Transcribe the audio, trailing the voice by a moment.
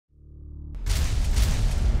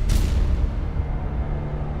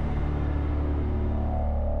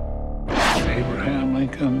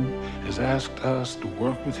Lincoln has asked us to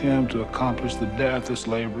work with him to accomplish the death of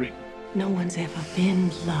slavery. No one's ever been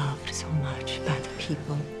loved so much by the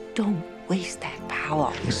people. Don't waste that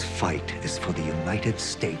power. This fight is for the United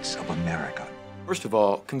States of America. First of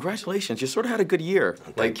all, congratulations. You sort of had a good year.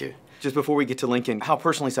 Thank you. Just before we get to Lincoln, how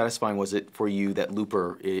personally satisfying was it for you that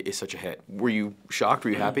Looper is such a hit? Were you shocked? Were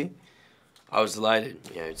you happy? I was delighted.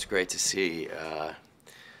 You know, it's great to see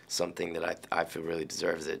something that I feel really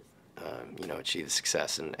deserves it, you know, achieve the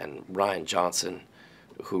success. And Ryan Johnson,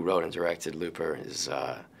 who wrote and directed Looper, is,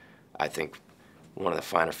 I think, one of the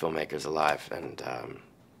finer filmmakers alive. And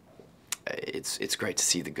it's great to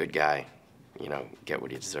see the good guy, you know, get what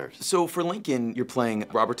he deserves. So for Lincoln, you're playing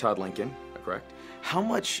Robert Todd Lincoln, correct? How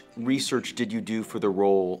much research did you do for the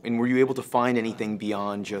role, and were you able to find anything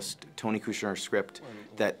beyond just Tony Kushner's script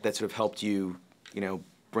that sort of helped you, you know,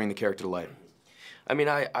 bring the character to life? I mean,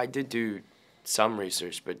 I did do some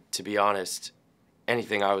research, but to be honest,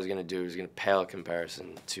 anything I was going to do was going to pale in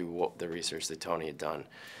comparison to the research that Tony had done,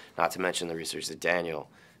 not to mention the research that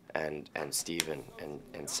Daniel and Stephen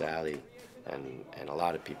and Sally and a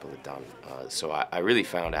lot of people had done. So I really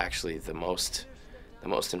found actually the most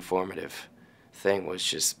informative thing was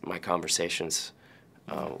just my conversations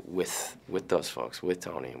with those folks, with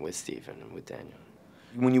Tony and with Stephen and with Daniel.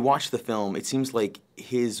 When you watch the film, it seems like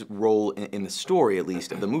his role in the story, at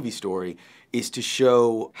least, of the movie story, is to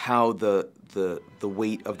show how the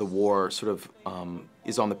weight of the war sort of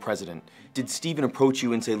is on the president. Did Stephen approach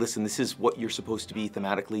you and say, listen, this is what you're supposed to be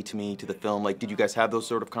thematically to me, to the film? Like, did you guys have those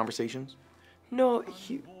sort of conversations? No,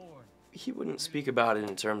 he wouldn't speak about it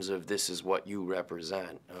in terms of this is what you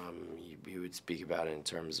represent. He would speak about it in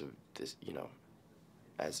terms of this, you know,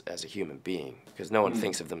 as a human being, because no one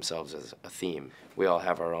thinks of themselves as a theme. We all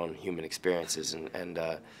have our own human experiences, and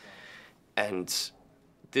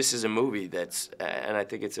this is a movie that's, and I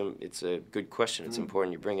think it's a good question. It's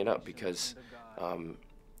important you bring it up because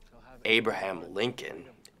Abraham Lincoln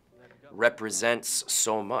represents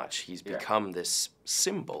so much. He's become this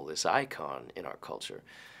symbol, this icon in our culture.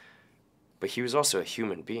 But he was also a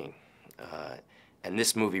human being, and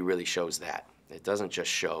this movie really shows that. It doesn't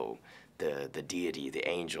just show the deity, the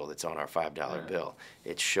angel that's on our $5 bill.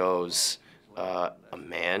 It shows a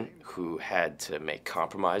man who had to make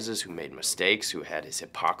compromises, who made mistakes, who had his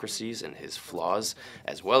hypocrisies and his flaws,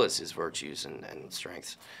 as well as his virtues and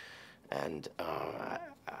strengths. And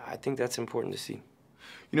I think that's important to see.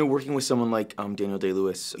 You know, working with someone like Daniel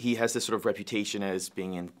Day-Lewis, he has this sort of reputation as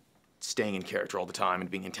staying in character all the time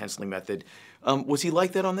and being intensely method. Was he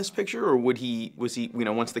like that on this picture, or was he, you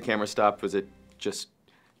know, once the camera stopped, was it just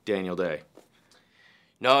Daniel Day?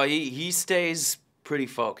 No, he stays pretty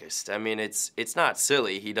focused. I mean, it's not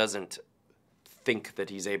silly. He doesn't think that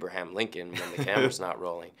he's Abraham Lincoln when the camera's not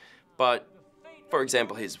rolling. But, for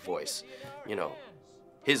example, his voice, you know,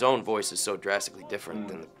 his own voice is so drastically different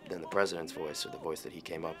than the president's voice, or the voice that he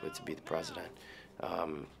came up with to be the president.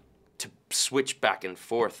 To switch back and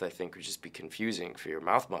forth, I think, would just be confusing for your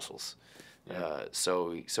mouth muscles.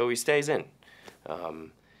 So he stays in.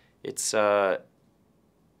 It's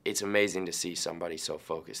amazing to see somebody so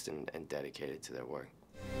focused and dedicated to their work.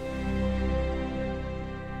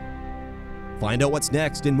 Find out what's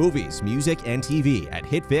next in movies, music, and TV at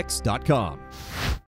hitfix.com.